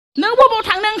नों बबाव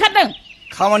थांनो ओंखारदों?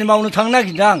 खामानि मावनो थांनो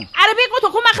नागिरदां। आरो बे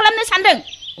गथ'खौ मा खालामनो सानदों?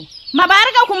 माबा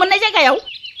आरो गावखौ मोननाय जायगायाव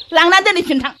लांना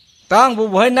दोनहैफिन थां। दा आं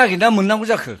बबेहाय नागिरना मोननांगौ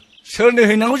जाखो? सोरनो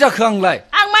हैनांगौ जाखो आंलाय?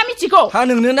 आं मा मिथिगौ? हा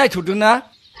नोंनो नायथ'दों ना?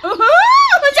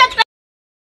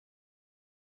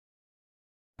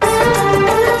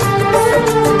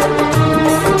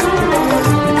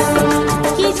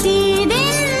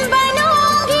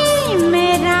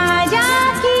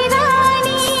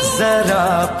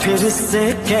 जरा फिर से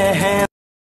कह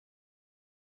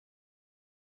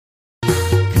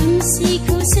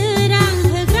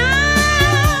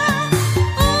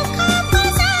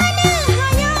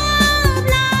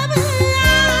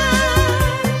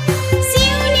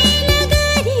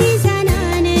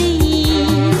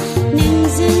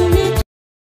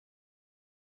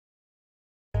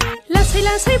लासै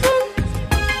लासै बुं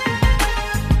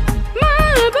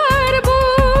माबार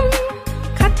बुं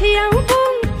खाथियाव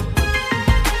बुं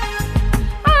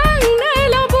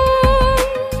आंनोल' बुं।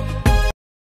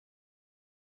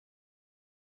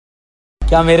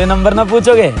 क्या मेरे नंबर ना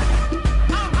पूछोगे?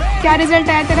 क्या रिजल्ट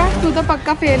आया तेरा? तू तो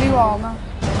पक्का फेल ही हुआ होगा।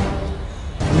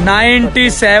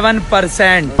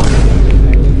 97%।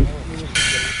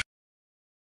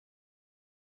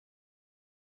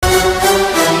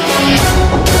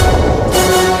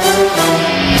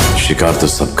 शिकार तो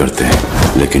सब करते हैं,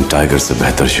 लेकिन टाइगर से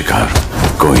बेहतर शिकार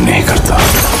कोई नहीं करता।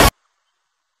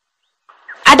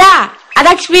 Ada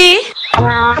XB.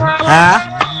 Hah?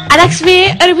 Ada XB,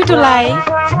 R.B tulai.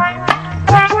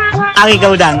 Aki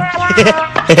kau dang.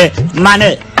 Mana?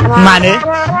 Mana?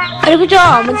 R.B do,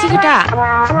 moनसे खोथा.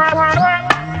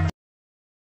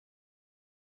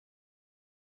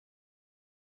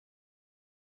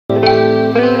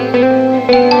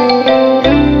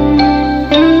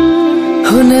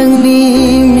 नोंनि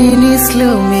मिनिस्लु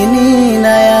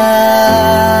मिनिनाया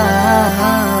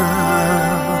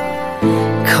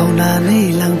खावनानै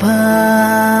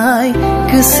लांबाय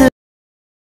गोसो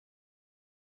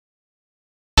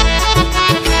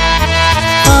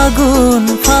फागुन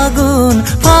फागुन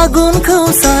फागुनखौ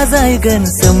साजायगोन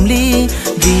सोमलि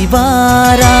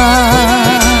बिबारा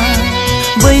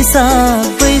बैसाग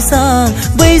बैसाग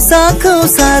बैसागखौ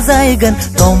साजायगोन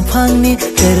दंफांनि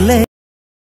गोरलै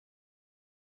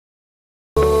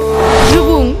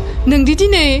नोंदि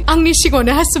दिनै आंनि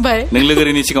सिगाङावनो हासुबाय। नों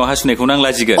लोगोरिनि सिगाङाव हासुनायखौ आं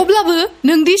लाजिगोन। अब्लाबो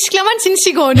नोंदि सिख्ला मानसिनि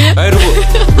सिगाङावनो।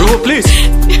 रुबु प्लिज।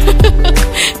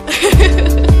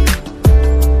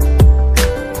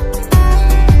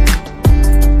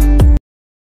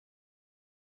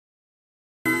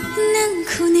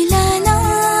 नोंखौनो लाना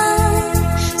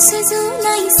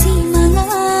सुजुनाय सिमाङा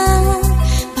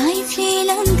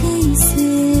बायफ्लेलांगोनसो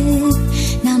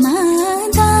नामा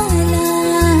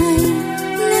दालाय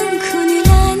नोंखौनो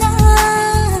लाना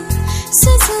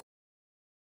सुजु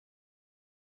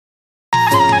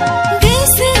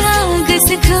गोसोआ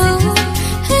गोसोखौ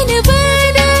होनो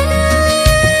बोदों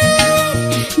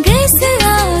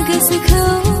गोसोआ गोसोखौ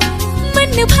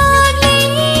मोननो भाग